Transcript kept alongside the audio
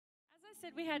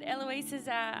said, we had Eloise as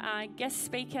our guest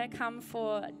speaker come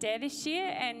for Dare this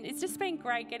year, and it's just been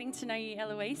great getting to know you,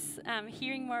 Eloise,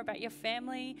 hearing more about your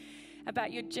family,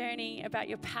 about your journey, about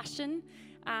your passion,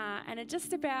 and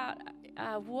just about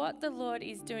what the Lord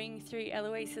is doing through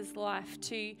Eloise's life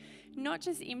to not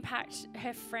just impact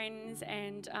her friends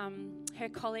and her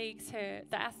colleagues,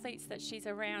 the athletes that she's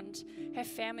around, her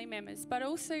family members, but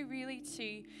also really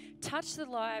to touch the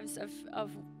lives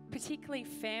of particularly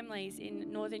families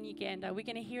in northern Uganda. We're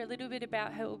going to hear a little bit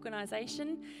about her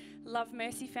organisation, Love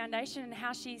Mercy Foundation, and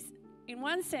how she's, in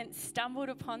one sense, stumbled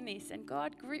upon this, and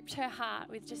God gripped her heart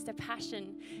with just a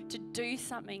passion to do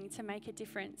something to make a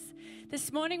difference.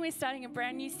 This morning we're starting a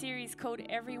brand new series called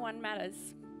Everyone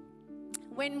Matters.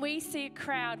 When we see a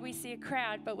crowd, we see a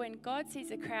crowd, but when God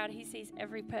sees a crowd, he sees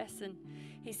every person.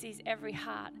 He sees every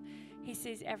heart. He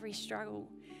sees every struggle.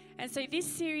 And so this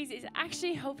series is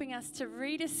actually helping us to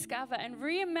rediscover and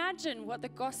reimagine what the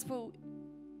gospel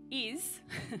is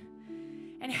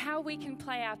and how we can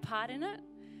play our part in it.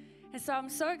 And so I'm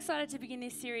so excited to begin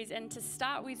this series and to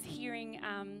start with hearing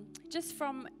just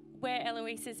from where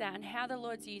Eloise is at and how the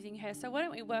Lord's using her. So why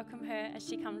don't we welcome her as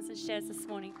she comes and shares this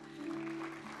morning.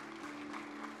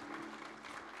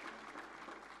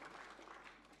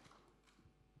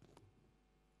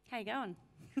 How you going?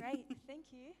 Great, thank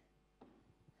you.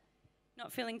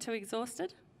 Not feeling too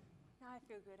exhausted? No, I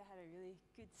feel good. I had a really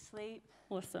good sleep.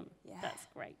 Awesome. Yeah. That's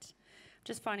great.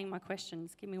 Just finding my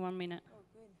questions. Give me 1 minute.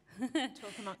 Oh, good.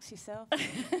 Talk amongst yourself.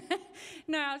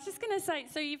 No, I was just going to say,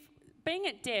 so being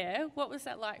at Dare, what was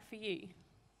that like for you?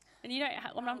 And you don't,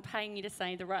 I'm not paying you to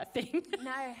say the right thing.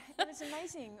 No, it was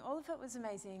amazing. All of it was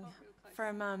amazing.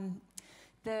 From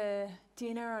the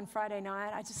dinner on Friday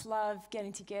night, I just love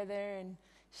getting together and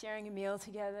sharing a meal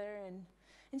together and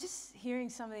just hearing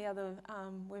some of the other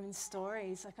women's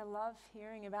stories. Like, I love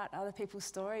hearing about other people's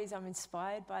stories. I'm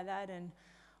inspired by that, and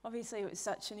obviously it was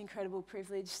such an incredible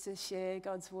privilege to share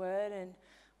God's word and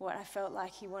what I felt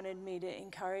like he wanted me to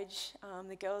encourage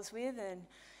the girls with,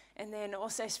 and then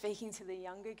also speaking to the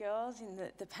younger girls in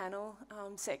the panel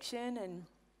section,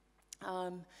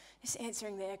 and just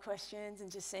answering their questions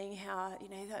and just seeing how, you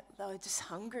know, that they were just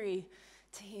hungry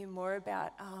to hear more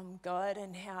about God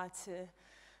and how to,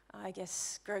 I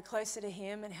guess, grow closer to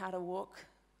him and how to walk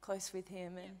close with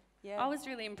him. And I was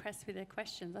really impressed with their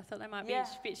questions. I thought they might be a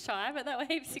bit shy, but they were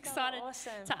heaps excited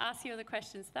to ask you all the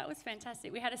questions. That was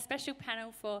fantastic. We had a special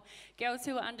panel for girls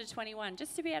who were under 21,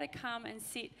 just to be able to come and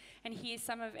sit and hear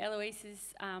some of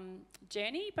Eloise's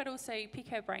journey, but also pick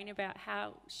her brain about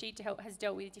how she has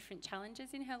dealt with different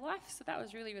challenges in her life. So that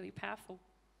was really, really powerful.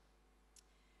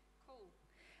 Cool.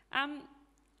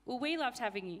 Well, we loved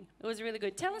having you. It was really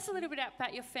good. Tell us a little bit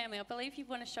about your family. I believe you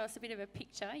want to show us a bit of a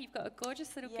picture. You've got a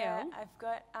gorgeous little girl. Yeah, I've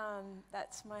got,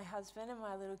 that's my husband and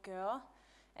my little girl.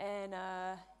 And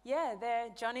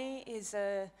Johnny is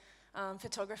a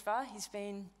photographer. He's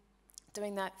been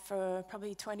doing that for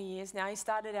probably 20 years now. He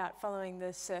started out following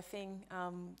the surfing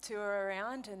tour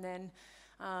around, and then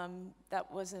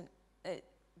it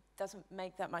doesn't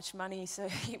make that much money, so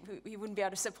he wouldn't be able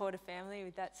to support a family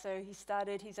with that. So he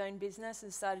started his own business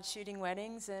and started shooting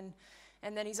weddings, and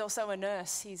then he's also a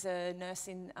nurse. He's a nurse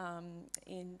in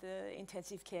the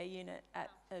intensive care unit at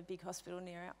a big hospital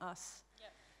near us. Yep.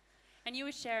 And you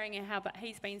were sharing how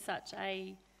he's been such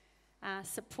a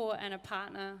support and a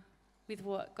partner with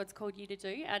what God's called you to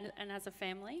do, and as a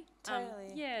family.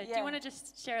 Totally. Do you want to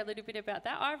just share a little bit about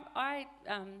that? I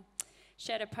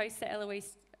shared a post that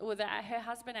Eloise, or that her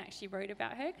husband actually wrote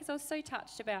about her, because I was so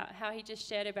touched about how he just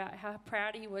shared about how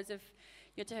proud he was of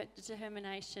your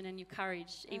determination and your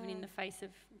courage, even in the face of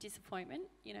disappointment,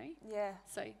 you know? Yeah.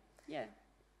 So, yeah.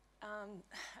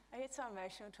 I get so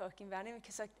emotional talking about him,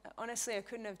 because honestly I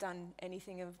couldn't have done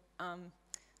anything of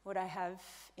what I have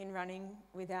in running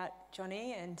without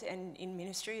Johnny, and in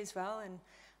ministry as well. And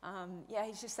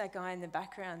he's just that guy in the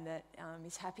background that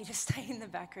is happy to stay in the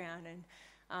background and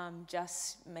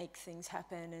just make things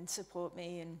happen and support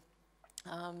me. And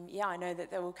I know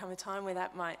that there will come a time where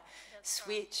that might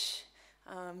switch,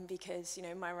 because, you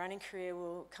know, my running career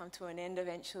will come to an end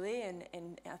eventually, and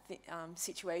our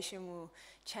situation will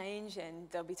change, and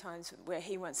there'll be times where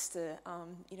he wants to,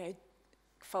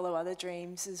 follow other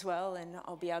dreams as well, and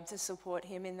I'll be able to support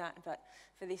him in that. But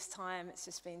for this time, it's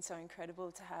just been so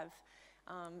incredible to have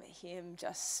him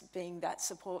just being that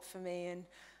support for me. And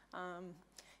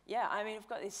I've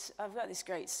got this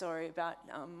great story about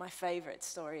my favourite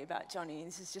story about Johnny.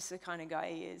 This is just the kind of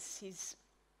guy he is. He's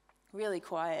really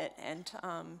quiet, and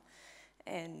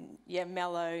yeah,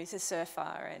 Mello is a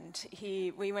surfer, and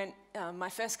we went, my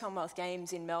first Commonwealth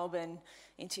Games in Melbourne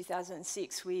in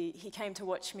 2006, he came to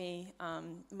watch me,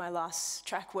 my last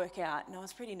track workout, and I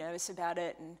was pretty nervous about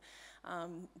it,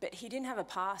 but he didn't have a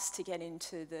pass to get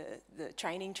into the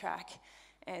training track,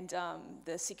 and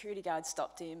the security guard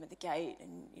stopped him at the gate,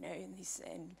 and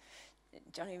and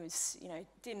Johnny was,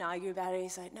 didn't argue about it.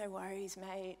 He's like, "No worries,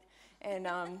 mate," and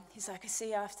he's like, "I see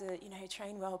you after,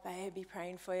 train well, babe, be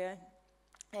praying for you."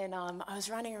 And I was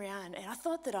running around, and I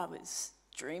thought that I was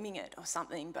dreaming it or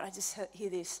something, but I just hear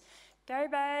this, "Go,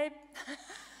 babe."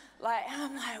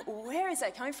 I'm like, where is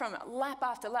that coming from? Lap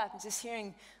after lap, and just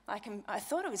hearing, I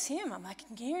thought it was him. I'm like, I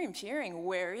can hear him cheering.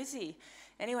 Where is he?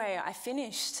 Anyway, I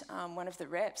finished one of the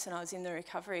reps, and I was in the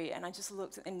recovery, and I just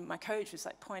looked, and my coach was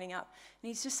pointing up, and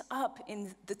he's just up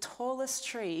in the tallest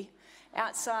tree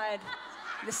outside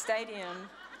the stadium,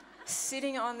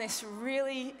 sitting on this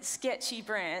really sketchy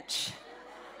branch,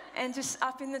 and just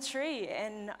up in the tree,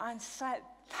 and I'm just like,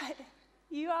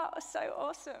 "You are so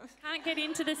awesome." Can't get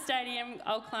into the stadium,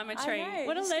 I'll climb a tree. I know,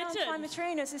 What a legend. I'll climb a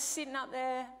tree, and I was just sitting up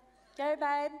there. "Go,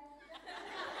 babe."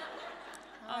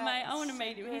 Oh, mate, I want to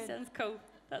meet him. He sounds cool.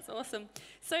 That's awesome.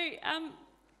 So,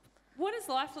 what does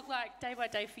life look like day by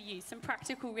day for you? Some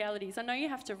practical realities. I know you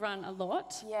have to run a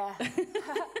lot. Yeah.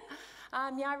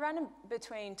 I run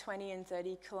between 20 and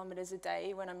 30 kilometres a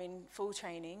day when I'm in full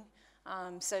training.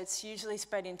 So it's usually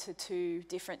spread into 2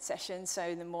 different sessions,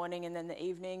 so the morning and then the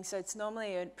evening. So it's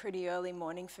normally a pretty early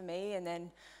morning for me, and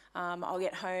then I'll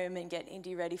get home and get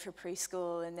Indy ready for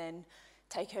preschool, and then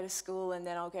take her to school, and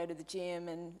then I'll go to the gym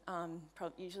and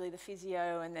usually the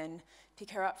physio, and then pick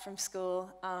her up from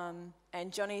school.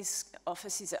 And Johnny's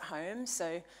office is at home,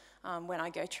 so when I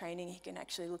go training, he can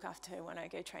actually look after her when I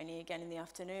go training again in the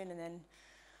afternoon, and then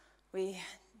we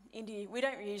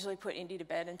don't usually put Indy to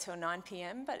bed until 9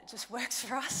 p.m, but it just works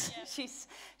for us. Yeah.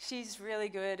 She's really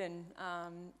good, and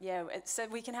so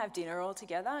we can have dinner all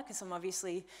together, because I'm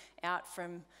obviously out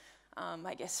from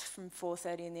from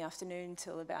 4:30 in the afternoon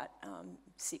till about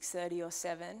 6:30 or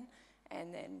 7,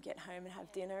 and then get home and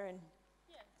have dinner and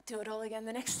do it all again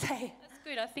the next day. That's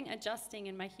good. I think adjusting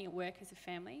and making it work as a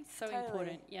family is so Totally.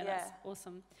 important. Yeah, that's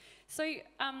awesome. So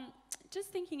just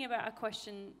thinking about a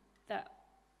question that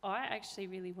I actually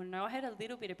really want to know. I heard a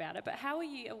little bit about it, but how were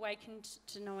you awakened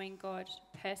to knowing God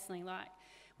personally?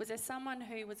 Was there someone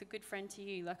who was a good friend to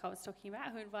you, like I was talking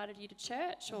about, who invited you to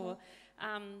church? Or,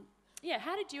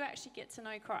 how did you actually get to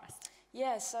know Christ?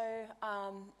 Yeah, so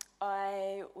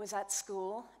I was at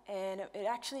school, and it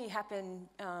actually happened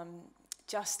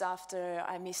just after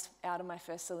I missed out on my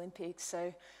first Olympics.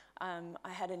 So I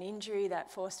had an injury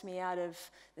that forced me out of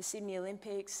the Sydney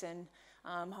Olympics, and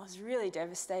I was really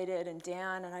devastated and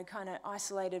down, and I kind of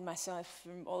isolated myself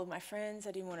from all of my friends.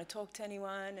 I didn't want to talk to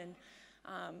anyone,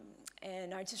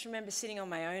 and I just remember sitting on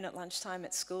my own at lunchtime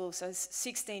at school. So I was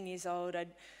 16 years old.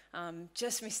 I'd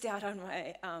just missed out on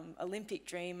my Olympic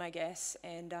dream, I guess,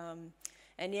 and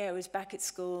it was back at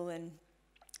school, and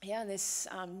this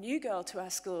new girl to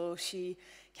our school, she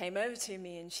came over to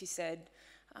me and she said,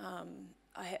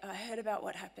 I heard about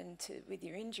what happened with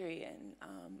your injury, and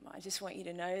I just want you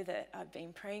to know that I've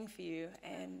been praying for you,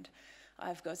 and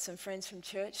I've got some friends from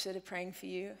church that are praying for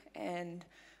you, and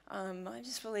I'm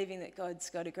just believing that God's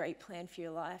got a great plan for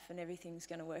your life, and everything's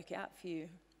going to work out for you.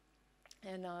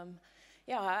 And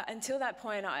until that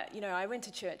point, I went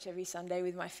to church every Sunday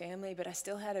with my family, but I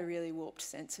still had a really warped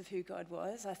sense of who God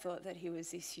was. I thought that he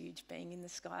was this huge being in the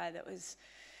sky that was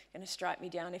going to strike me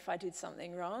down if I did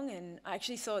something wrong. And I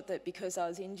actually thought that because I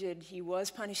was injured, he was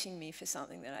punishing me for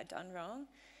something that I'd done wrong.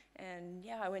 And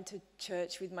I went to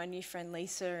church with my new friend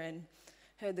Lisa and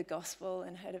heard the gospel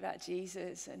and heard about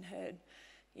Jesus and heard,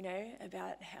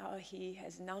 about how he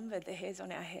has numbered the hairs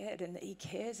on our head and that he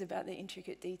cares about the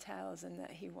intricate details and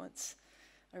that he wants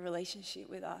a relationship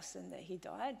with us and that he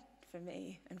died for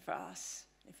me and for us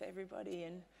and for everybody.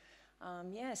 And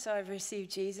so I've received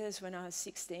Jesus when I was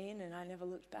 16, and I never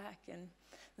looked back. And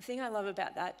the thing I love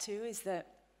about that too is that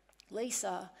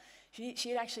Lisa, she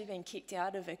had actually been kicked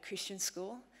out of a Christian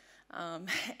school,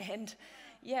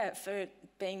 for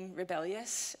being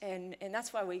rebellious, and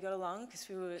that's why we got along, because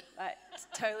we were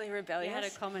totally rebellious. You had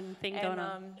a common thing going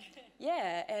on.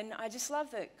 And I just love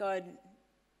that God,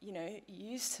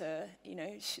 used her.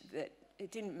 That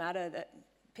it didn't matter that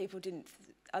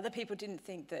other people didn't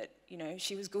think that,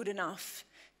 she was good enough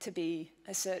to be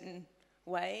a certain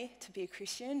way, to be a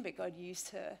Christian, but God used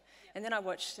her. Yep. And then I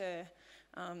watched her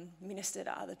minister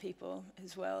to other people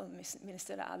as well,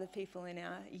 minister to other people in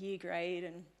our year grade,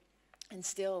 and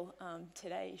still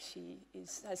today she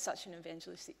has such an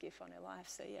evangelistic gift on her life,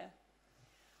 so yeah.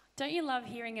 Don't you love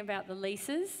hearing about the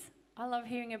Lisas? I love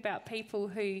hearing about people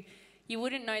who you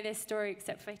wouldn't know their story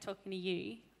except for talking to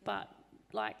you, but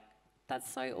like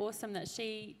that's so awesome that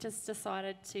she just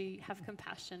decided to have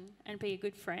compassion and be a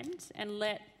good friend and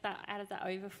let that, out of that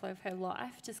overflow of her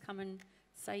life, just come and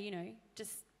say, you know,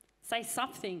 just say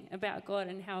something about God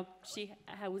and how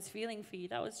it was feeling for you.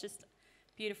 That was just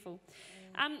beautiful.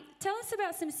 Tell us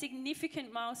about some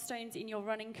significant milestones in your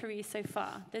running career so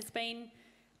far. There's been,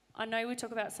 I know we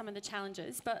talk about some of the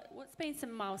challenges, but what's been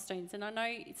some milestones? And I know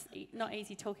it's not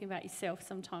easy talking about yourself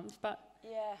sometimes, but...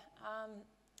 Yeah,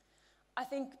 I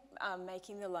think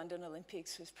making the London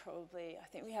Olympics was probably, I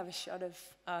think we have a shot of,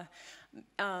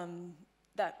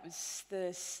 that was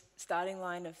the starting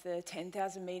line of the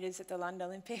 10,000 metres at the London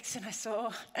Olympics, and I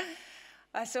saw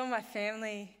my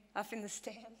family up in the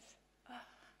stands.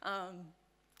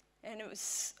 And it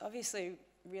was obviously a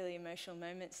really emotional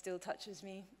moment, still touches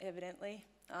me, evidently.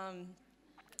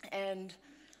 And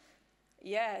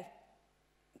yeah,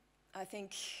 I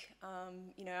think,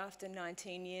 you know, after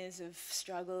 19 years of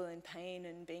struggle and pain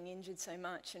and being injured so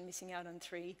much and missing out on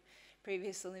 3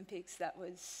 previous Olympics, that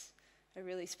was a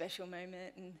really special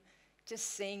moment. And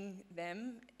just seeing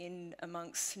them in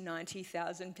amongst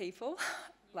 90,000 people,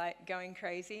 like going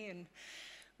crazy and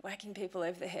whacking people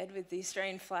over the head with the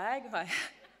Australian flag by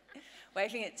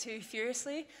waving it too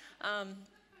furiously.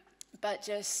 But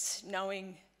just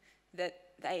knowing that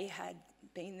they had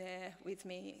been there with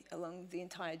me along the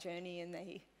entire journey, and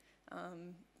they,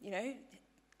 you know,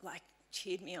 like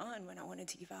cheered me on when I wanted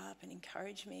to give up and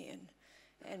encouraged me,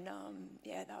 and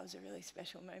yeah, that was a really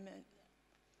special moment.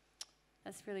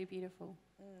 That's really beautiful.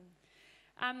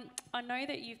 I know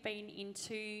that you've been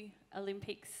into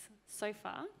Olympics so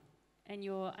far, and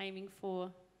you're aiming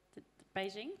for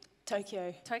Beijing?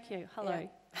 Tokyo. Hello. Yeah.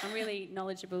 I'm really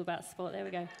knowledgeable about sport. There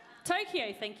we go.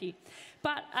 Tokyo, thank you.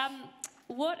 But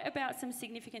what about some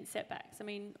significant setbacks? I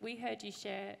mean, we heard you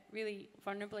share really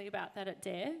vulnerably about that at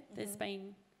Dare. There's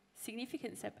been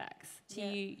significant setbacks to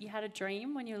you. You had a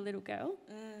dream when you were a little girl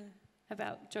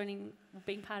about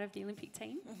being part of the Olympic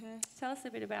team. Tell us a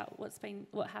bit about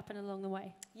what happened along the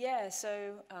way. Yeah,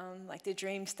 so like the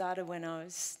dream started when I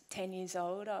was 10 years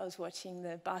old. I was watching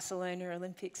the Barcelona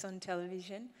Olympics on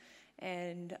television,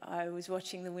 and I was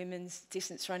watching the women's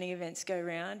distance running events go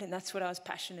round, and that's what I was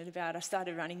passionate about. I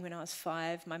started running when I was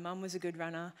 5. My mum was a good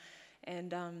runner,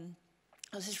 and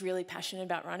I was just really passionate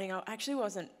about running. I actually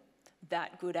wasn't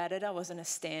that good at it. I wasn't a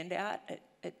standout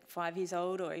at 5 years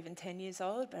old or even 10 years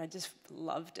old, but I just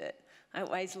loved it. I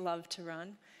always loved to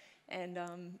run. And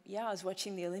yeah, I was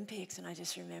watching the Olympics, and I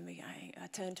just remember I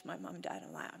turned to my mum and dad and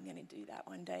I'm like, I'm going to do that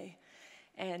one day.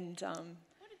 And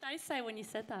what did they say when you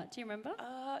said that? Do you remember?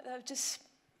 They were just,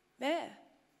 yeah,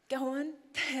 go on.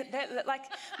 Like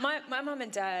my mum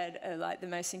and dad are like the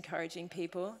most encouraging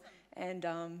people, and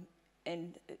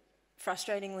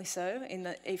frustratingly so, in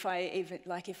that if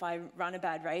I run a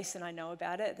bad race and I know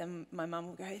about it, then my mum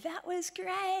will go, that was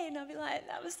great, and I'll be like,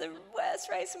 that was the worst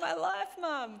race of my life,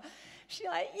 Mum. She's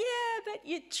like, yeah, but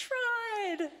you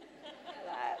tried.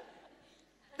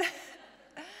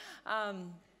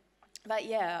 But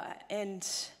yeah, and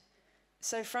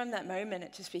so from that moment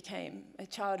it just became a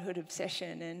childhood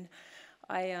obsession, and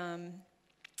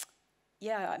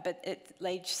but at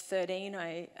age 13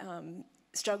 I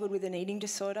struggled with an eating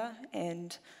disorder,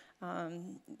 and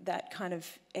that kind of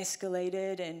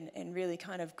escalated and really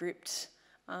kind of gripped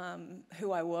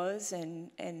who I was,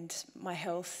 and my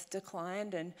health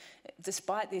declined. And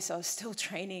despite this, I was still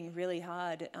training really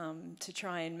hard to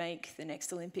try and make the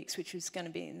next Olympics, which was going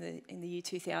to be in the year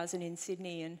 2000 in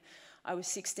Sydney. And I was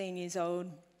 16 years old,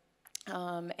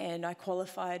 and I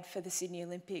qualified for the Sydney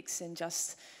Olympics, and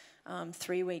just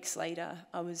 3 weeks later,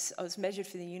 I was measured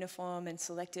for the uniform and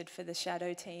selected for the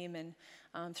shadow team, and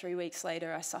 3 weeks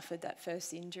later, I suffered that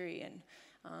first injury. And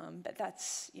but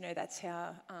that's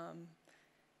how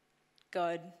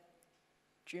God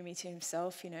drew me to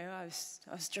Himself. I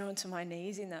was drawn to my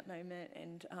knees in that moment,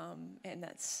 and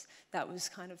that was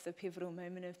kind of the pivotal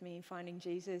moment of me finding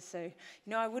Jesus. So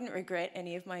I wouldn't regret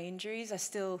any of my injuries.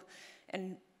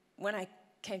 And when I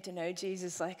came to know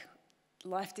Jesus, like,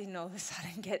 life didn't all of a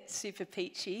sudden get super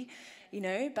peachy,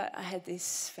 but I had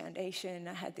this foundation,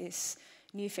 I had this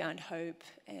newfound hope,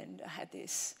 and I had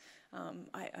this,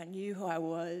 I knew who I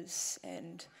was,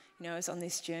 and, I was on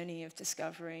this journey of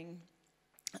discovering,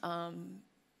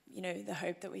 the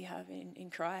hope that we have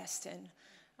in Christ,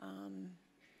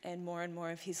 and more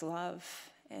of His love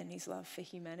and His love for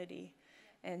humanity.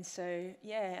 And so,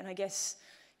 yeah, and I guess,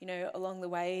 along the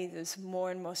way, there's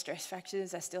more and more stress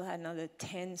fractures. I still had another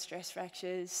 10 stress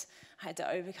fractures. I had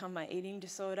to overcome my eating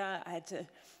disorder.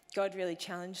 God really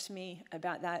challenged me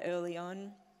about that early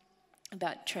on.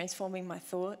 about transforming my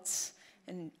thoughts,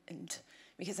 and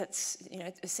because that's,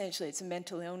 essentially it's a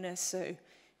mental illness, so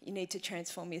you need to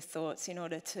transform your thoughts in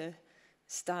order to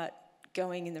start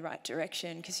going in the right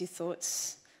direction, because your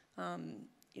thoughts, are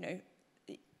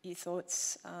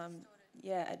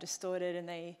distorted, and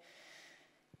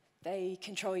they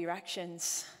control your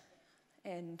actions.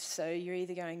 And so you're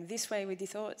either going this way with your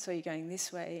thoughts or you're going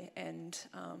this way. And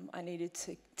I needed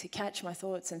to catch my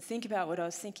thoughts and think about what I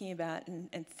was thinking about,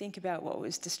 and think about what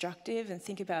was destructive, and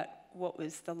think about what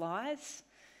was the lies,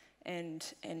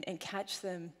 and catch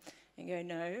them and go,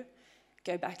 no,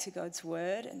 go back to God's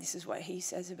word, and this is what he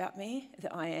says about me,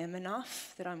 that I am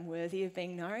enough, that I'm worthy of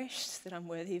being nourished, that I'm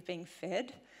worthy of being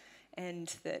fed, and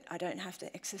that I don't have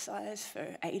to exercise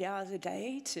for 8 hours a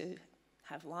day to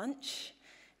have lunch.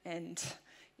 And,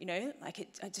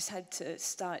 I just had to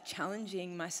start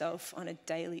challenging myself on a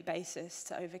daily basis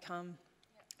to overcome.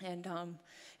 And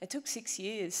it took 6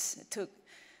 years. It took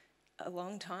a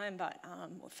long time, but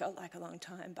it felt like a long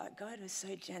time. But God was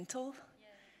so gentle. Yeah.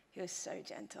 He was so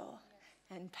gentle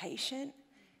and patient.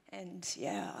 And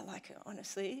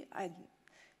honestly, I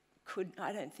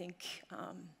don't think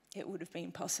it would have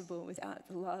been possible without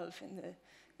the love and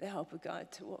the help of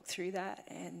God to walk through that.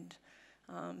 And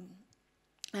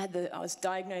I was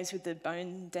diagnosed with the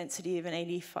bone density of an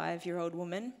 85-year-old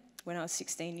woman when I was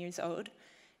 16 years old,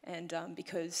 and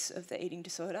because of the eating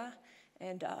disorder.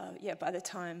 And by the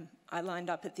time I lined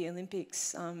up at the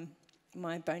Olympics,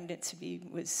 my bone density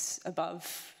was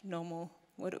above normal,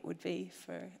 what it would be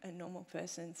for a normal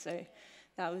person. So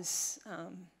that was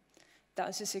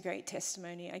just a great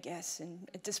testimony, I guess. And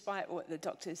despite what the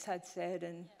doctors had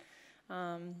said,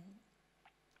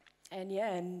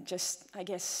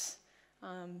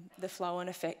 the flow-on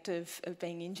effect of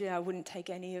being injured. I wouldn't take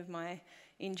any of my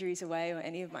injuries away or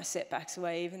any of my setbacks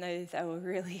away, even though they were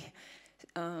really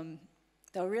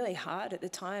hard at the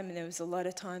time, and there was a lot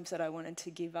of times that I wanted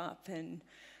to give up, and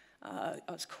I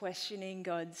was questioning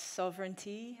God's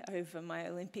sovereignty over my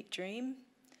Olympic dream,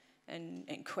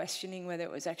 and questioning whether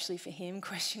it was actually for him,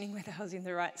 questioning whether I was in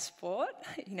the right sport.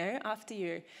 After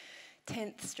your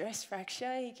 10th stress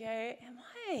fracture, you go,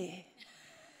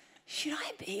 should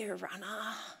I be a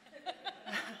runner?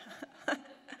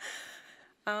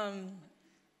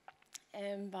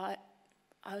 But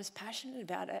I was passionate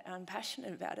about it. I'm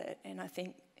passionate about it.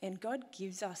 And God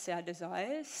gives us our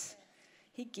desires.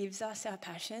 He gives us our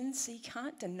passions. So you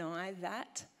can't deny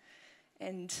that.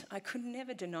 And I could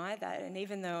never deny that. And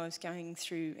even though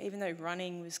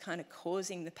running was kind of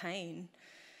causing the pain,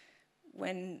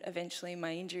 when eventually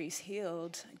my injuries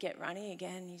healed, get running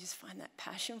again, you just find that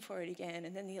passion for it again.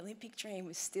 And then the Olympic dream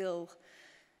was still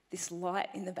this light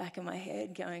in the back of my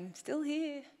head going, still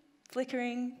here,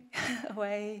 flickering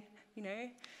away,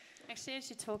 Actually, as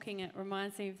you're talking, it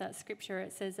reminds me of that scripture.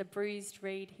 It says, a bruised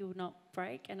reed he will not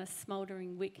break, and a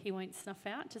smouldering wick he won't snuff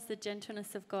out. Just the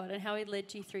gentleness of God and how he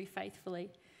led you through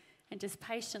faithfully and just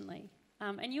patiently.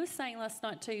 And you were saying last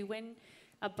night too, when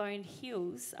a bone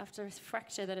heals after a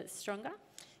fracture, that it's stronger?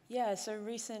 Yeah, so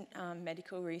recent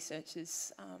medical research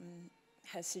has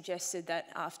suggested that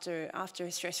after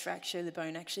a stress fracture, the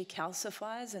bone actually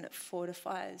calcifies and it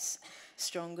fortifies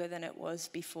stronger than it was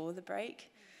before the break.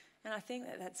 And I think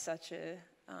that's such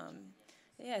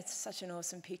it's such an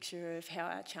awesome picture of how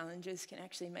our challenges can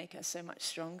actually make us so much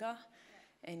stronger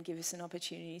and give us an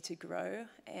opportunity to grow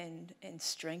and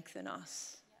strengthen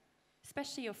us.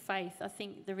 Especially your faith. I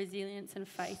think the resilience and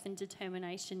faith and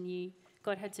determination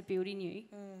God had to build in you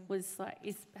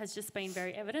has just been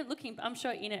very evident. I'm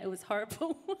sure in it was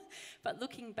horrible, but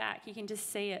looking back, you can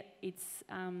just see it. It's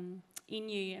in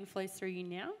you and flows through you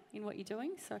now in what you're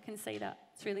doing. So I can see that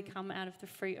it's really come out of the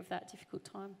fruit of that difficult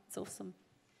time. It's awesome.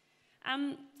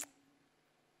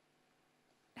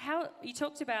 How you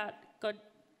talked about God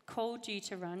called you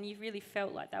to run. You really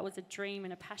felt like that was a dream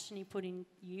and a passion he put in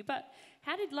you. But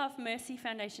how did Love Mercy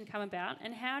Foundation come about,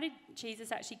 and how did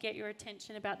Jesus actually get your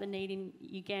attention about the need in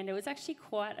Uganda? It was actually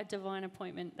quite a divine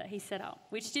appointment that he set up,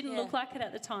 which didn't look like it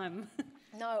at the time.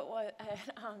 No, it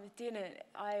didn't.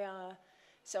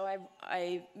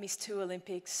 I missed 2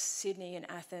 Olympics, Sydney and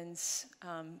Athens.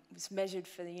 Was measured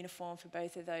for the uniform for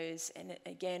both of those, and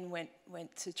again went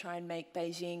to try and make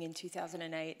Beijing in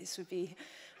 2008. This would be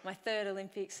my 3rd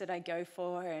Olympics that I go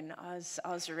for, and I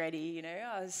was ready.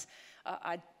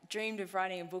 I dreamed of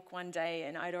writing a book one day,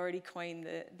 and I'd already coined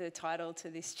the title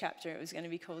to this chapter. It was going to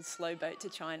be called "Slow Boat to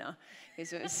China,"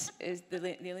 because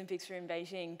the Olympics were in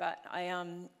Beijing. But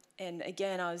and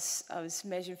again, I was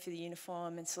measured for the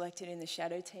uniform and selected in the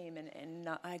shadow team, and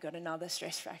I got another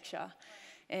stress fracture.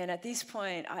 And at this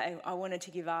point, I wanted to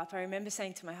give up. I remember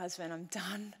saying to my husband, I'm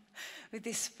done with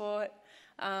this sport.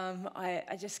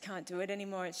 I just can't do it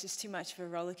anymore. It's just too much of a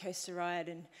roller coaster ride.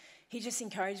 And he just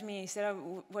encouraged me. He said,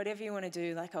 oh, whatever you want to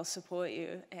do, like, I'll support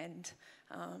you. And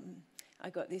I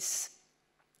got this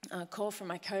call from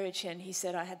my coach, and he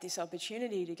said I had this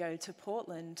opportunity to go to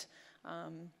Portland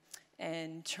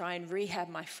and try and rehab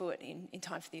my foot in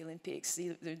time for the Olympics.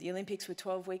 The Olympics were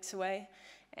 12 weeks away,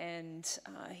 and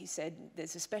he said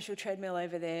there's a special treadmill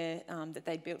over there that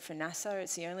they'd built for NASA.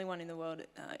 It's the only one in the world.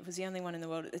 It was the only one in the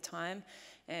world at the time,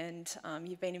 and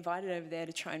you've been invited over there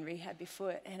to try and rehab your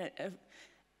foot. And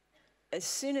as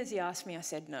soon as he asked me, I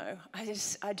said no.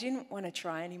 I didn't want to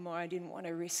try anymore. I didn't want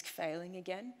to risk failing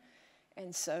again.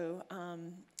 And so,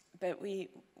 but we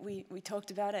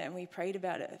talked about it and we prayed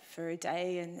about it for a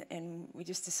day, and we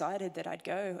just decided that I'd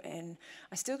go. And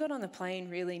I still got on the plane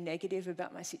really negative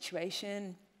about my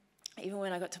situation. Even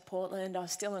when I got to Portland, I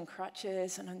was still on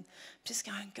crutches, and I'm just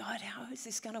going, God, how is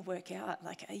this going to work out?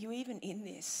 Like, are you even in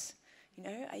this? You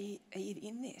know, are you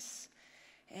in this?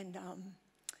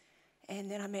 And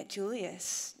then I met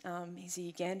Julius. He's a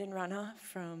Ugandan runner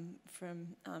from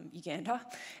Uganda,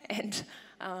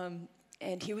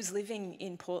 and he was living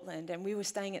in Portland, and we were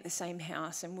staying at the same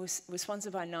house, and we're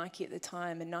sponsored by Nike at the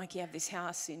time, and Nike have this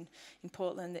house in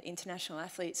Portland that international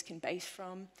athletes can base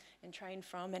from and train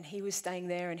from, and he was staying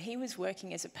there, and he was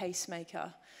working as a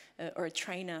pacemaker or a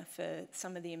trainer for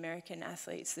some of the American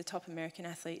athletes, the top American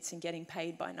athletes, and getting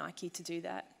paid by Nike to do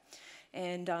that.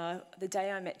 And the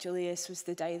day I met Julius was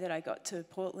the day that I got to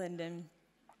Portland, and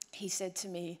he said to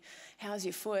me, how's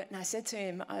your foot? And I said to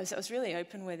him, I was really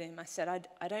open with him. I said,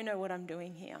 I don't know what I'm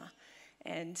doing here.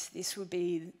 And this would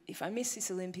be, if I miss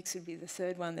this Olympics, it would be the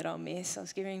third one that I'll miss. I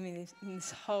was giving him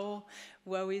this whole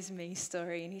woe is me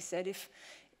story. And he said,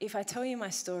 if I tell you my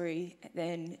story,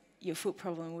 then your foot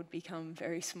problem would become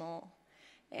very small.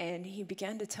 And he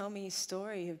began to tell me his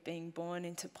story of being born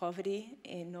into poverty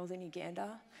in northern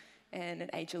Uganda. And at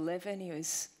age 11, he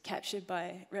was captured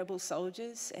by rebel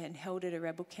soldiers and held at a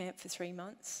rebel camp for 3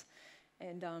 months.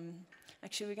 And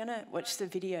actually, we're going to watch the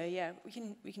video. Yeah, we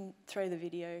can throw the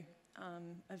video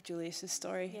of Julius's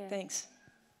story. Yeah. Thanks.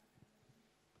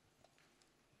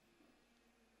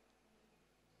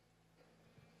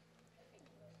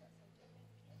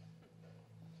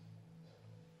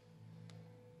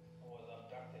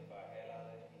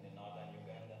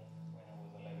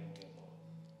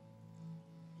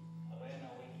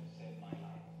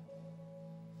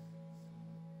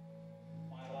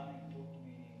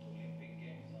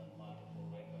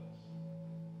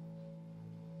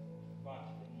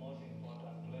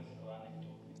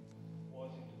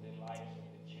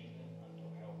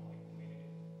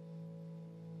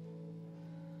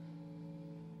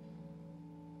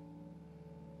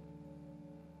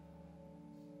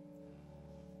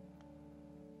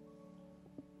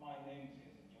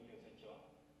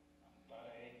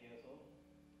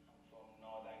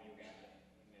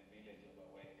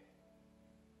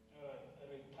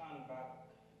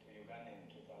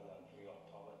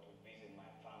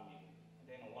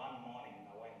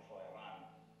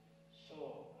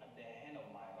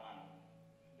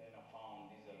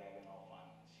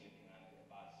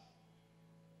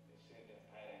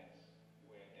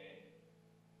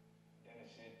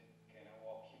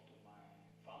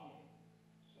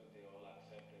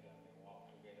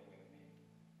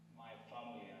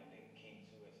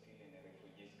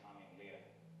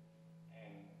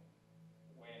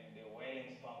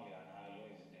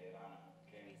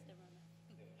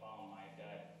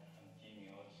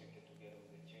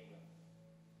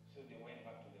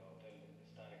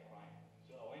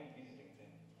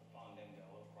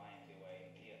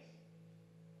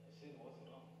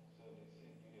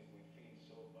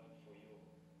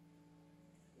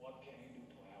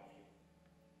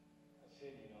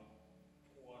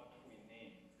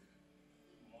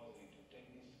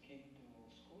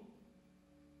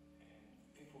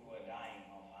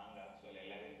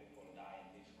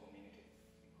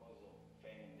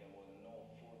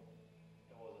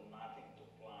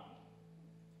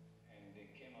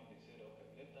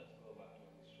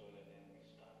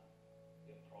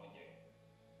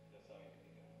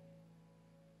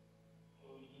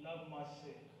 Love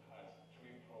Mercy has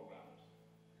 3 programs.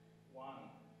 One,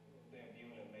 the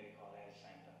Beulah Medical Health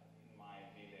Center in my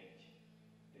village.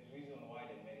 The reason why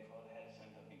the Medical Health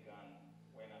Center began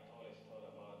when I told a story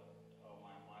about how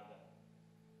my mother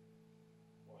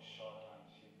was shot and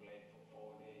she bled for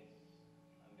 4 days,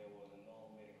 and there was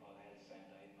no medical health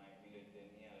center in my village. The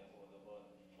nearest was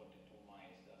about 42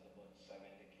 miles, that's about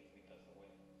 70 kilometers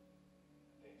away.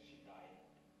 Then she died.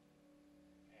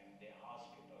 And the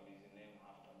hospital is named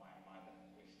after my mother,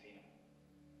 which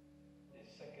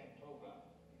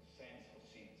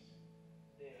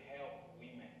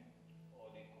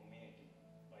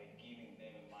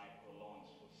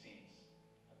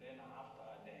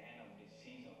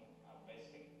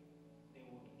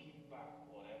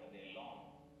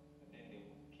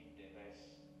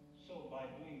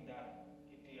think that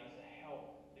it has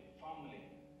helped the family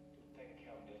to take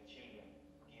care of their children,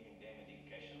 giving them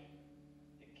education.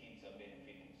 The kids are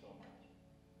benefiting so much.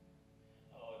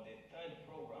 The third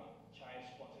program, child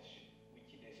sponsorship,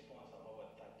 which they sponsor over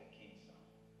 30 kids.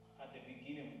 At the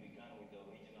beginning, we began with the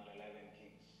original 11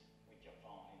 kids, which are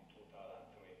found in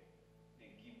 2003.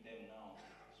 They give them now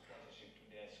sponsorship to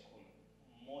their school.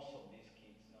 Most of these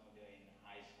kids now, they're in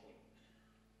high school,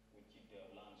 which they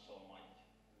have learned so much,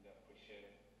 and they appreciate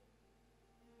it.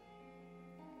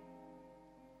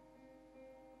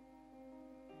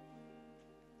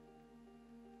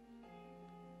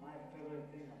 My favorite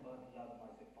thing about Love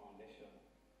Mercy Foundation,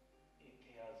 it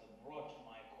has brought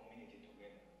my community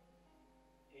together.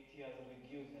 It has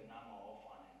reduced the number of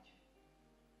orphanage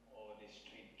or the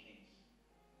street kids.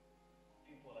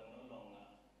 People are no longer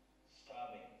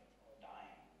starving or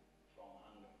dying from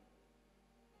hunger.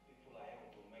 People are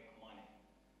able to make money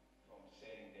from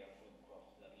selling their food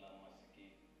crops that Love Mercy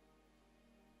give.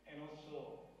 And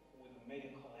also with the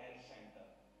medical health center,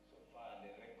 so far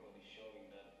the record is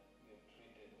showing that we have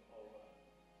treated over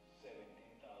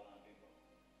 17,000 people.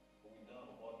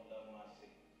 Without what Love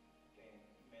Mercy, I think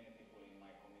many people in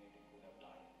my community could have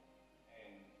died.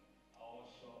 And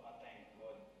I thank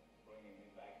God for bringing me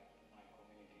back to my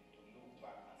community to look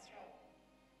back and help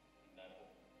in that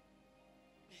way.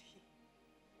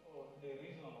 So the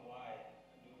reason why I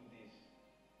do this,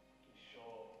 to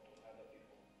show to other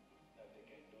people that they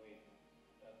can do it,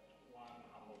 that one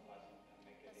humble person can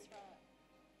make a difference.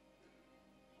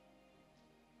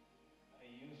 I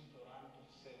used to run to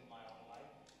save my own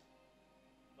life,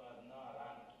 but now I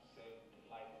run to save the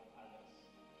life of others.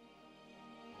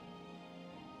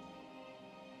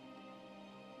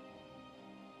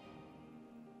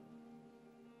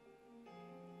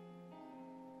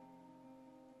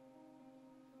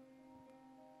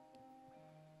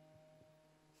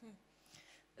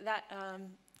 That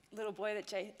little boy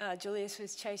that Julius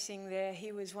was chasing there,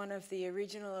 he was one of the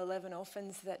original 11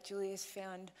 orphans that Julius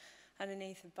found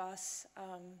underneath a bus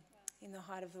in the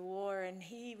height of the war. And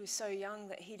he was so young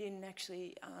that he didn't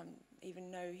actually even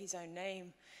know his own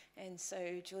name. And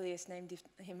so Julius named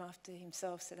him after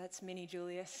himself. So that's Mini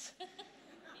Julius.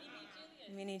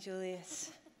 Mini Julius.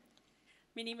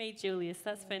 Mini me Julius,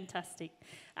 that's fantastic.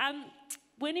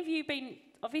 When have you been,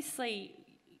 obviously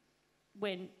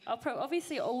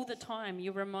all the time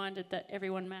you're reminded that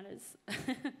everyone matters.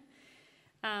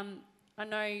 I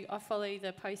know I follow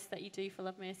the posts that you do for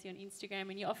Love Mercy on Instagram,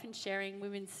 and you're often sharing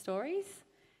women's stories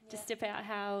just about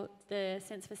how the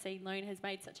Sense for Seed loan has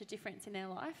made such a difference in their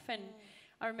life. And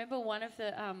I remember one of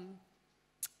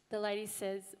the ladies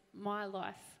says, "My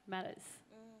life matters.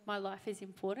 My life is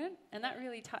important." And that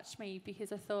really touched me,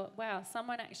 because I thought, wow,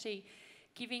 someone actually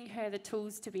giving her the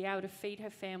tools to be able to feed her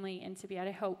family and to be able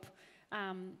to help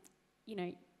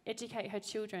educate her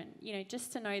children,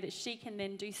 just to know that she can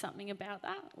then do something about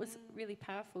that was really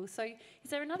powerful. So is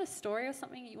there another story or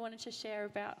something that you wanted to share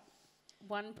about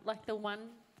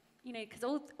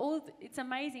because it's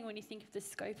amazing when you think of the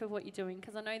scope of what you're doing,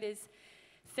 because I know there's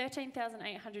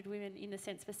 13,800 women in the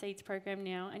Sense for Seeds program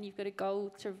now, and you've got a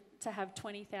goal to have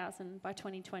 20,000 by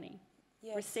 2020.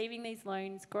 Yes. Receiving these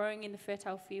loans, growing in the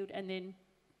fertile field, and then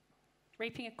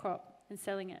reaping a crop and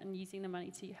selling it and using the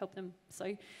money to help them.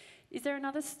 So is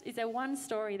there one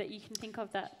story that you can think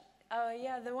of that? Oh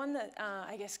yeah, the one that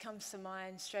I guess comes to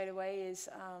mind straight away is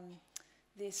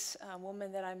this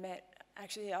woman that I met.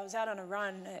 Actually, I was out on a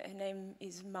run. Her name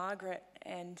is Margaret,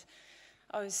 and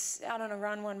I was out on a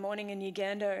run one morning in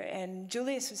Uganda, and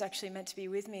Julius was actually meant to be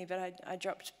with me, but I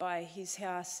dropped by his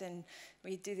house, and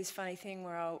we do this funny thing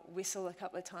where I'll whistle a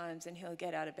couple of times and he'll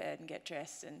get out of bed and get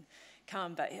dressed and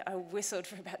come. But I whistled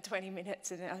for about 20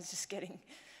 minutes and I was just getting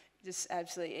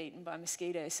absolutely eaten by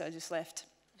mosquitoes, so I just left.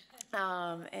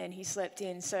 And he slept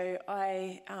in. So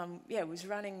I was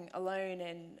running alone,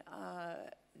 and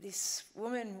this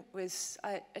woman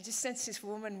I just sensed this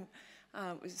woman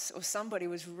somebody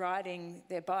was riding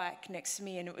their bike next to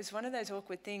me, and it was one of those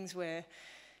awkward things where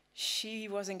she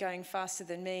wasn't going faster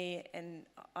than me and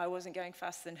I wasn't going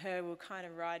faster than her. We were kind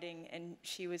of riding, and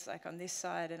she was like on this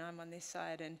side and I'm on this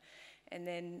side, and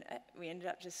then I ended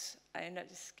up just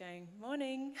going,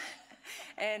 "Morning."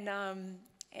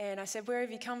 And I said, "Where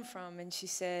have you come from?" And she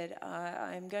said,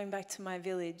 "I'm going back to my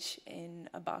village in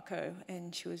Abako."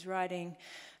 And she was riding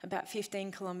about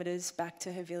 15 kilometres back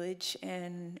to her village,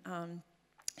 and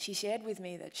she shared with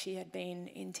me that she had been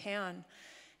in town.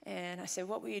 And I said,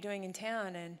 "What were you doing in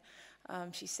town?"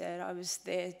 And she said, "I was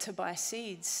there to buy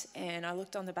seeds." And I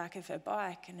looked on the back of her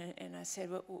bike, and I said,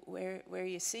 "Where are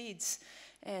your seeds?"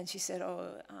 And she said,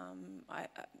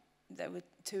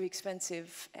 too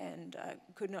expensive and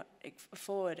could not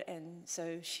afford, and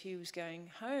so she was going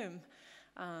home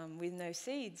with no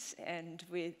seeds. And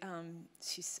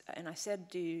and I said,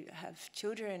 "Do you have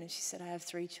children?" And she said, "I have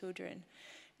 3 children."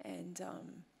 And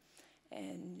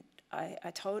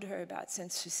I told her about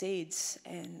Sense for Seeds,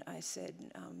 and I said,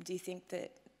 "Do you think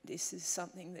that this is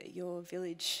something that your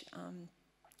village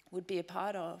would be a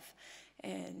part of?"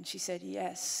 And she said,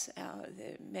 "Yes,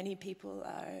 many people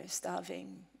are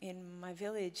starving in my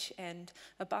village, and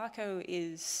Abako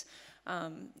is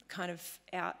kind of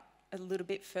out a little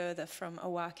bit further from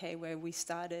Awake, where we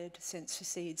started Sense for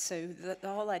Seeds." So the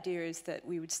whole idea is that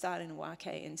we would start in Awake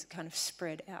and kind of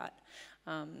spread out,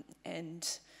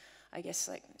 and I guess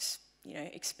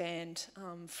expand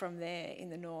from there in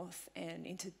the north and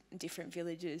into different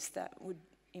villages that would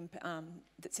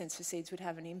that Sense for Seeds would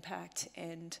have an impact.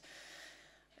 And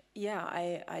yeah,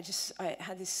 I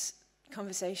had this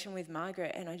conversation with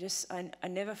Margaret, and I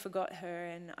never forgot her,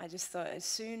 and I just thought, as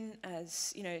soon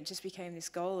as, it just became this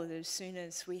goal, that as soon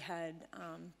as we had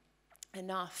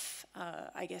enough,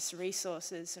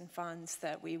 resources and funds,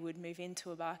 that we would move into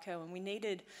Abako. And we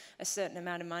needed a certain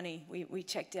amount of money. We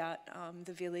checked out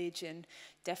the village, and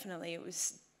it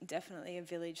was definitely a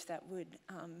village that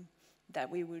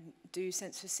we would do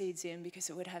Sense for Seeds in, because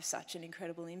it would have such an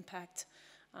incredible impact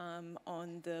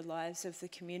on the lives of the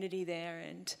community there.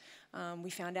 And we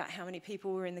found out how many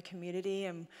people were in the community,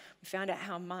 and we found out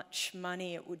how much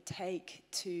money it would take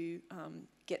to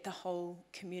get the whole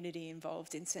community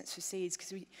involved in Sense for Seeds,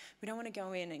 because we don't want to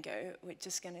go in and go, we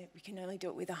can only do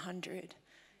it with 100.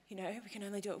 We can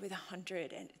only do it with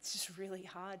 100, and it's just really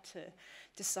hard to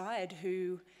decide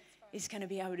who is going to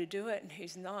be able to do it and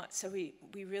who's not. So we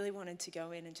really wanted to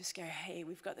go in and just go, hey,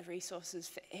 we've got the resources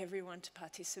for everyone to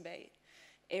participate.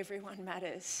 Everyone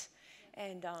matters.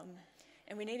 And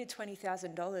we needed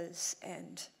 $20,000,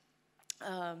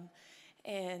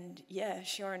 and yeah,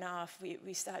 sure enough, we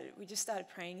just started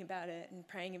praying about it and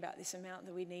praying about this amount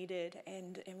that we needed,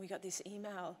 and we got this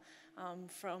email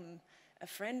from a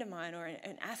friend of mine, or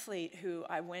an athlete who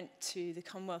I went to the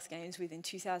Commonwealth Games with in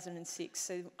 2006.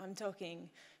 So I'm talking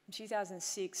from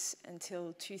 2006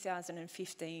 until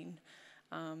 2015.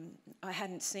 I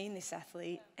hadn't seen this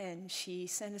athlete, and she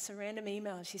sent us a random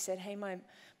email. She said, "Hey, my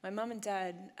mum and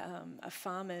dad are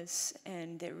farmers,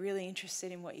 and they're really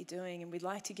interested in what you're doing, and we'd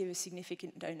like to give a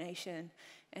significant donation,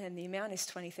 and the amount is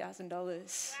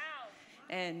 $20,000. Wow.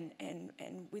 And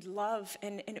we'd love,"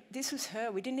 and this was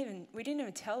her. We didn't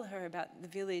even tell her about the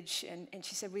village, and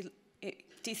she said, "Do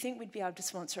you think we'd be able to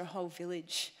sponsor a whole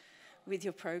village with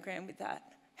your program with that?"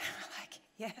 And we're like,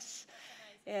 yes.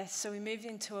 Yeah, so we moved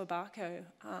into Abako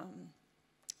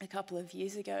a couple of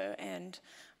years ago, and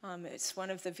it's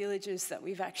one of the villages that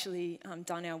we've actually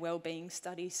done our wellbeing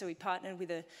study. So we partnered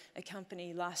with a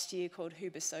company last year called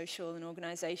Huber Social, an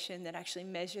organisation that actually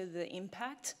measure the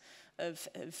impact of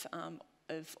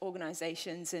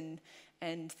organisations and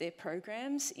their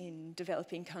programs in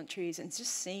developing countries, and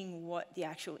just seeing what the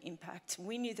actual impact.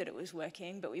 We knew that it was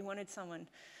working, but we wanted someone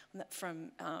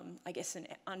from, to get an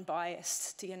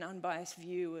unbiased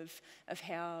view of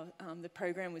how the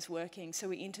program was working. So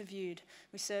we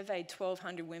surveyed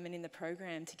 1,200 women in the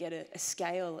program to get a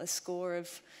score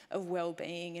of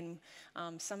well-being,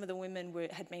 and some of the women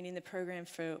had been in the program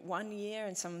for 1 year,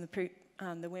 and some of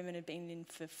the women had been in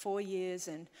for 4 years,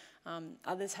 and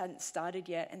others hadn't started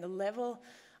yet. And the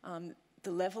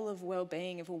level of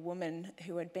well-being of a woman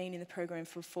who had been in the program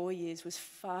for 4 years was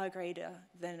far greater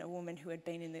than a woman who had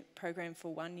been in the program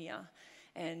for 1 year.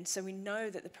 And so we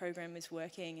know that the program is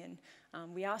working, and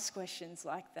we ask questions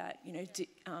like that, and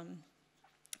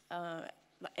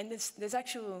there's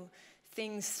actual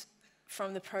things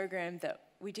from the program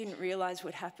that we didn't realise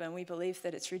would happen. We believe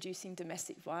that it's reducing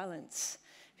domestic violence,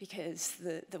 because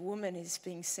the woman is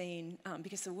being seen,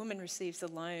 because the woman receives the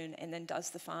loan and then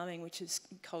does the farming, which is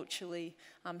culturally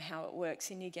how it works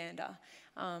in Uganda.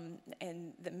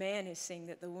 And the man is seeing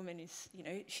that the woman is,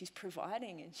 she's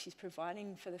providing, and she's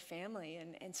providing for the family.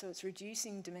 And so it's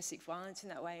reducing domestic violence in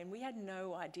that way. And we had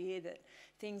no idea that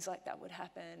things like that would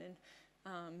happen.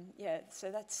 And so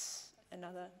that's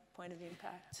another point of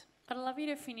impact. I'd love you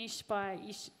to finish by,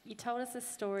 you told us a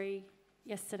story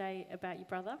yesterday about your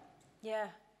brother. Yeah.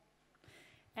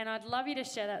 And I'd love you to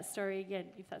share that story again,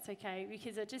 if that's okay,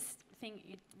 because I just think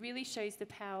it really shows the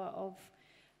power of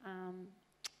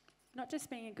not just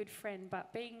being a good friend,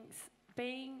 but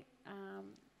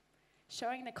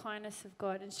showing the kindness of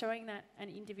God, and showing that an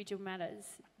individual matters,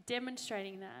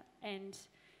 demonstrating that, and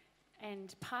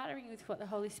partnering with what the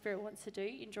Holy Spirit wants to do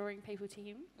in drawing people to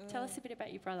Him. Tell us a bit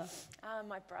about your brother.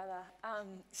 My brother.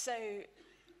 So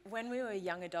when we were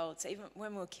young adults, even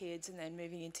when we were kids and then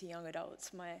moving into young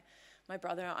adults, my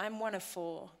brother, I'm one of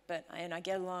four, and I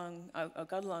got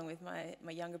along with my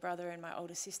younger brother and my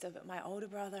older sister, but my older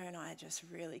brother and I just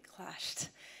really clashed.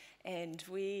 And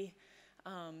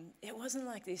it wasn't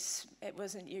like this, it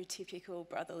wasn't your typical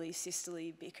brotherly,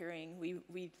 sisterly bickering.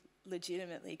 We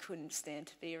legitimately couldn't stand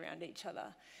to be around each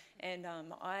other. And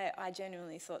I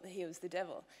genuinely thought that he was the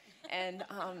devil. And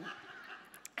I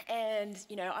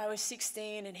was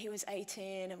 16 and he was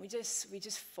 18, and we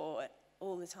just fought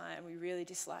all the time. We really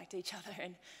disliked each other,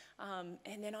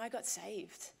 and then I got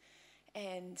saved,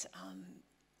 and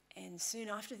soon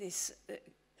after this,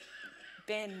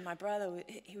 Ben, my brother,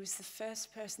 he was the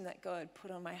first person that God put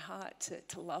on my heart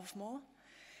to love more,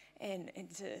 and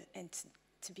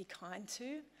to be kind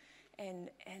to, and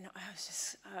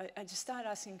I just started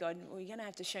asking God, well, you're gonna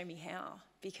have to show me how,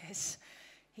 because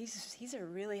he's a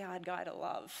really hard guy to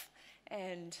love,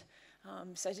 and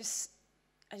so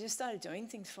I just started doing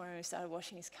things for him. I started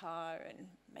washing his car and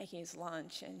making his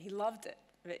lunch, and he loved it.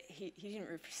 But he didn't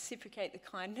reciprocate the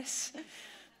kindness,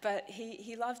 but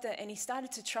he loved it, and he started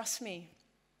to trust me.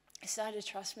 He started to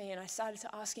trust me, and I started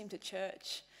to ask him to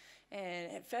church.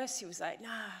 And at first he was like,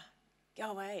 nah,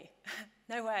 go away.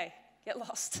 No way, get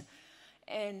lost.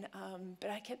 And but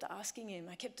I kept asking him.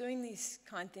 I kept doing these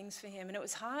kind things for him, and it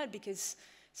was hard because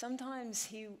sometimes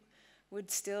he would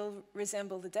still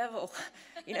resemble the devil.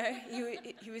 He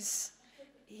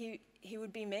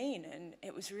would be mean, and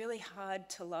it was really hard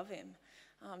to love him.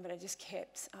 But I just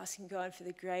kept asking God for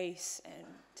the grace and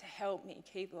to help me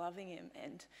keep loving him.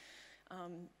 And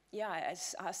I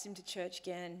just asked him to church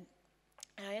again.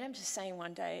 And I ended up just saying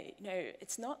one day,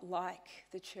 it's not like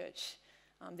the church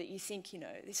that you think,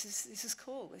 this is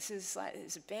cool. This is like,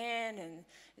 there's a band and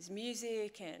there's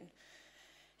music,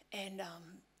 and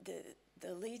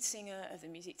the lead singer of the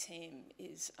music team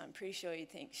is, I'm pretty sure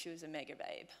you'd think she was a mega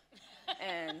babe.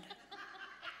 And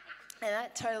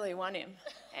that totally won him.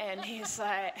 And he's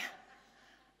like,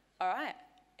 all right.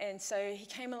 And so he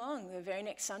came along the very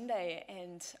next Sunday,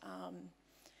 and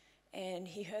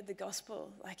he heard the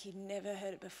gospel like he'd never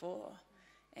heard it before.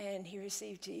 And he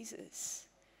received Jesus.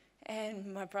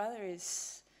 And my brother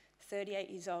is 38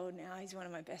 years old now. He's one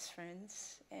of my best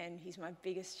friends, and he's my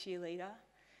biggest cheerleader.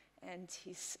 And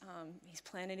he's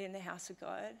planted in the house of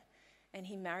God, and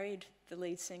he married the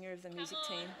lead singer of the music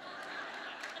team.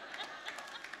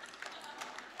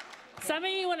 Some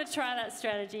of you want to try that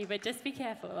strategy, but just be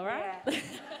careful, all right? Yeah.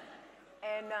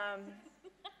 And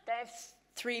they have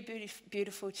 3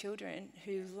 beautiful children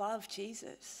who love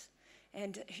Jesus,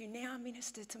 and who now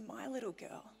minister to my little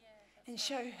girl and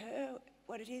show her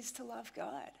what it is to love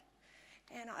God.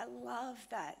 And I love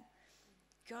that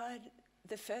God,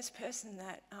 the first person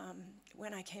that,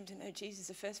 when I came to know Jesus,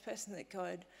 the first person that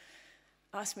God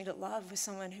asked me to love was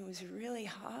someone who was really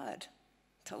hard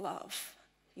to love,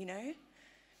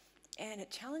 And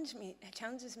it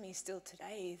challenges me still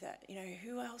today that,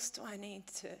 who else do I need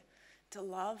to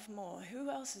love more? Who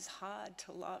else is hard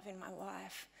to love in my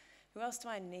life? Who else do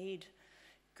I need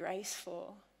grace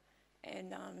for?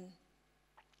 And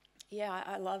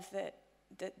I love that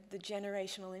the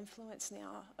generational influence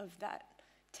now of that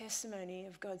testimony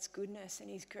of God's goodness and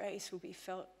his grace will be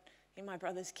felt in my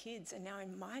brother's kids and now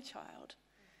in my child.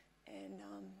 And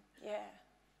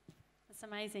That's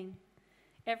amazing.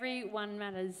 Everyone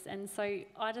matters. And so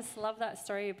I just love that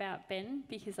story about Ben,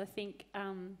 because I think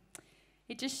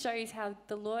it just shows how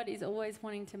the Lord is always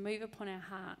wanting to move upon our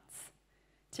hearts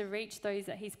to reach those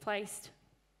that he's placed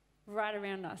right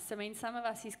around us. I mean, some of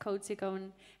us he's called to go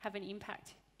and have an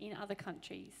impact in other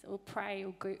countries, or pray,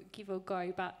 or give or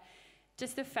go, but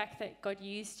just the fact that God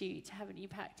used you to have an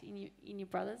impact in your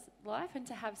brother's life and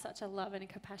to have such a love and a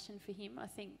compassion for him, I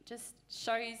think just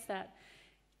shows that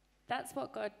that's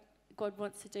what God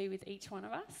wants to do with each one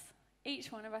of us.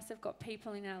 Each one of us have got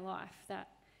people in our life that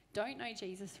don't know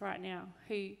Jesus right now,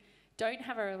 who don't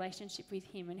have a relationship with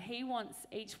him, and he wants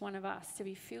each one of us to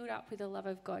be filled up with the love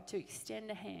of God, to extend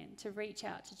a hand, to reach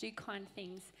out, to do kind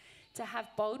things, to have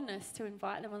boldness to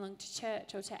invite them along to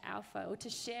church or to Alpha, or to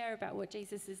share about what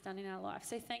Jesus has done in our life.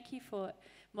 So thank you for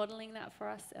modelling that for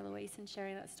us, Eloise, and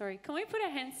sharing that story. Can we put our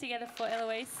hands together for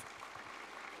Eloise?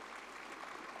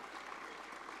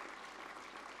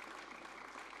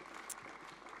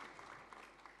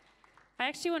 I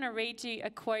actually want to read you a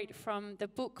quote from the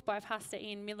book by Pastor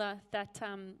Ian Miller that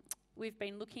we've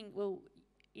been looking,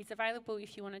 it's available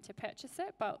if you wanted to purchase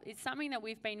it, but it's something that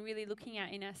we've been really looking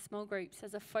at in our small groups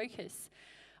as a focus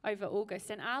over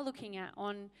August, and are looking at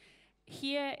on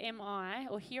Here Am I,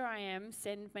 or Here I Am,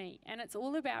 Send Me. And it's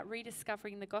all about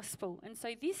rediscovering the gospel. And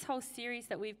so this whole series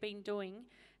that we've been doing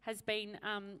has been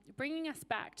bringing us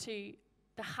back to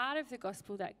the heart of the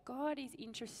gospel, that God is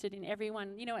interested in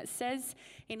everyone. You know, it says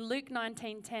in Luke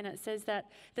 19:10, it says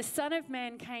that the Son of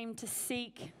Man came to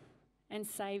seek and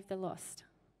save the lost.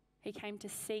 He came to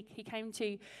seek, he came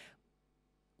to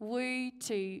woo,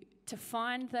 to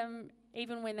find them,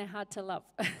 even when they're hard to love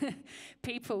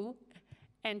people,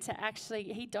 and to actually,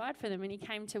 he died for them and he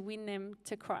came to win them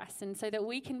to Christ. And so that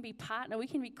we can be we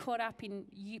can be caught up in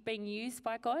being used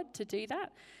by God to do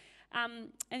that.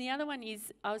 And the other one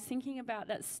is, I was thinking about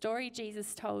that story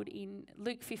Jesus told in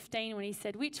Luke 15 when he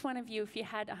said, which one of you, if you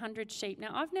had 100 sheep?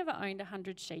 Now, I've never owned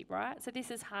 100 sheep, right? So this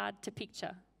is hard to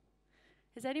picture.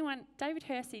 Has anyone, David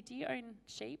Hersey, do you own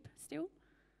sheep still?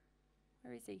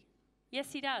 Where is he?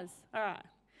 Yes, he does. All right.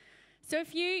 So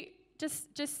if you,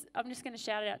 I'm just going to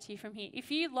shout it out to you from here.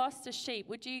 If you lost a sheep,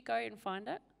 would you go and find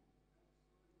it?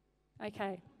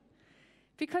 Okay.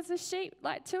 Because the sheep,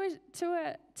 like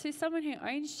to someone who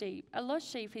owns sheep, a lost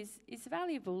sheep is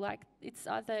valuable. Like, it's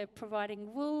either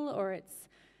providing wool or it's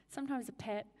sometimes a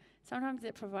pet. Sometimes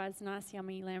it provides nice,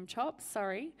 yummy lamb chops.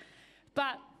 Sorry,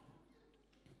 but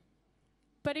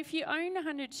if you own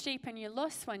 100 sheep and you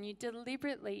lost one, you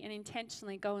deliberately and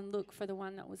intentionally go and look for the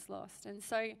one that was lost. And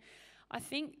so, I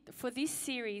think for this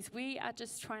series, we are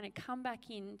just trying to come back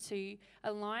in to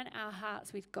align our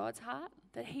hearts with God's heart,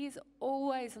 that he is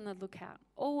always on the lookout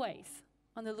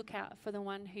for the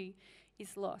one who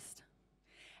is lost.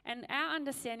 And our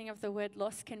understanding of the word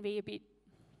lost can be a bit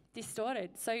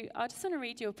distorted. So I just want to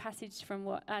read you a passage from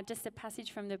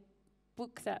the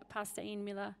book that Pastor Ian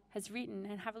Miller has written,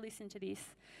 and have a listen to this.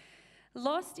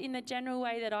 Lost, in the general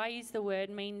way that I use the word,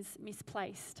 means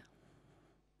misplaced.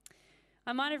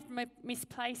 I might have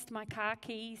misplaced my car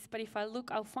keys, but if I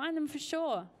look, I'll find them for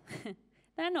sure.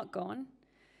 They're not gone.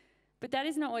 But that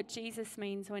is not what Jesus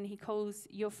means when he calls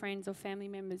your friends or family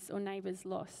members or neighbours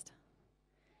lost.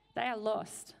 They are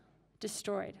lost,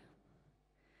 destroyed.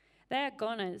 They are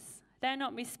goners. They are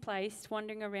not misplaced,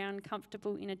 wandering around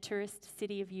comfortable in a tourist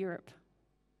city of Europe.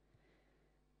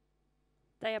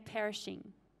 They are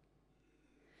perishing.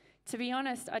 To be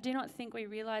honest, I do not think we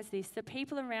realise this. The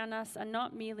people around us are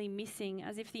not merely missing,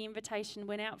 as if the invitation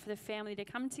went out for the family to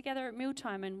come together at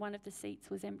mealtime and one of the seats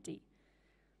was empty.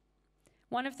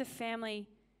 One of the family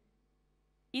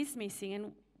is missing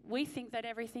and we think that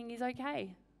everything is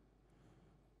okay.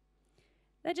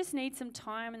 They just need some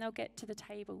time and they'll get to the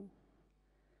table.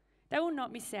 They will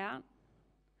not miss out,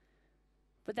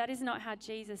 but that is not how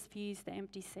Jesus views the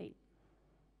empty seat.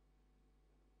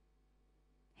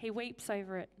 He weeps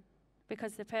over it,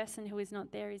 because the person who is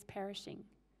not there is perishing,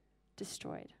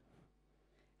 destroyed.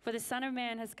 For the Son of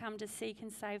Man has come to seek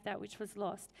and save that which was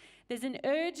lost. There's an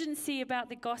urgency about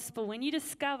the gospel when you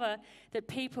discover that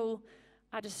people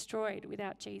are destroyed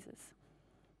without Jesus.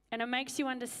 And it makes you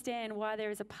understand why there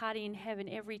is a party in heaven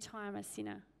every time a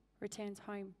sinner returns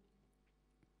home.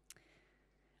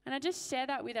 And I just share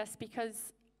that with us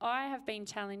because I have been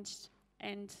challenged,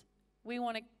 and we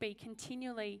want to be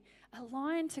continually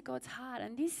aligned to God's heart.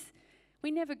 And this,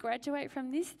 we never graduate from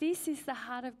this. This is the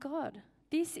heart of God.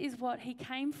 This is what he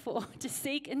came for, to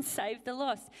seek and save the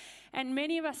lost. And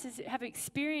many of us have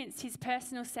experienced his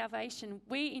personal salvation.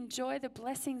 We enjoy the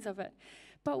blessings of it.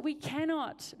 But we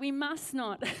must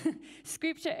not.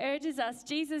 Scripture urges us,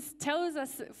 Jesus tells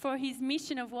us for his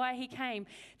mission of why he came,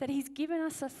 that he's given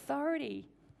us authority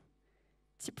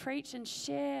to preach and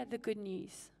share the good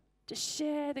news. To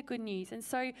share the good news. And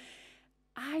so,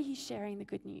 are you sharing the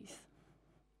good news?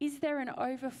 Is there an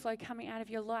overflow coming out of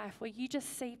your life where you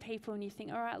just see people and you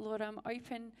think, all right, Lord, I'm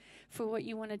open for what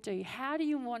you want to do. How do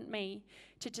you want me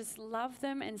to just love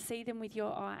them and see them with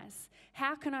your eyes?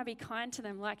 How can I be kind to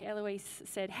them, like Eloise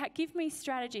said? Give me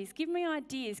strategies, give me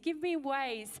ideas, give me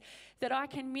ways that I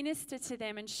can minister to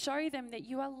them and show them that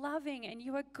you are loving and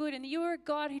you are good and that you are a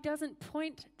God who doesn't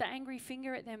point the angry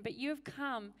finger at them, but you have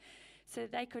come so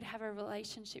that they could have a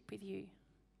relationship with you.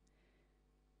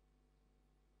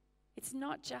 It's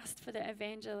not just for the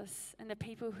evangelists and the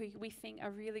people who we think are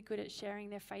really good at sharing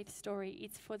their faith story.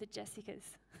 It's for the Jessicas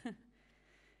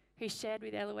who shared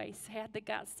with Eloise, who had the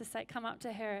guts to come up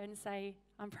to her and say,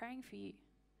 I'm praying for you.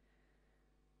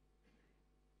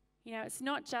 You know, it's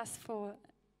not just for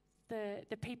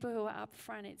the people who are up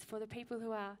front. It's for the people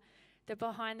who are the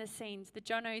behind the scenes, the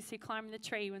Jonos who climb the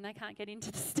tree when they can't get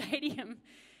into the stadium,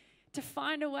 to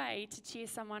find a way to cheer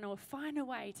someone or find a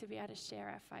way to be able to share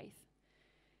our faith.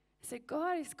 So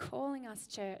God is calling us,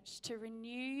 church, to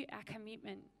renew our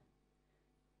commitment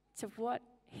to what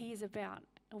he is about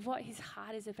and what his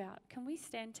heart is about. Can we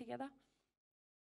stand together?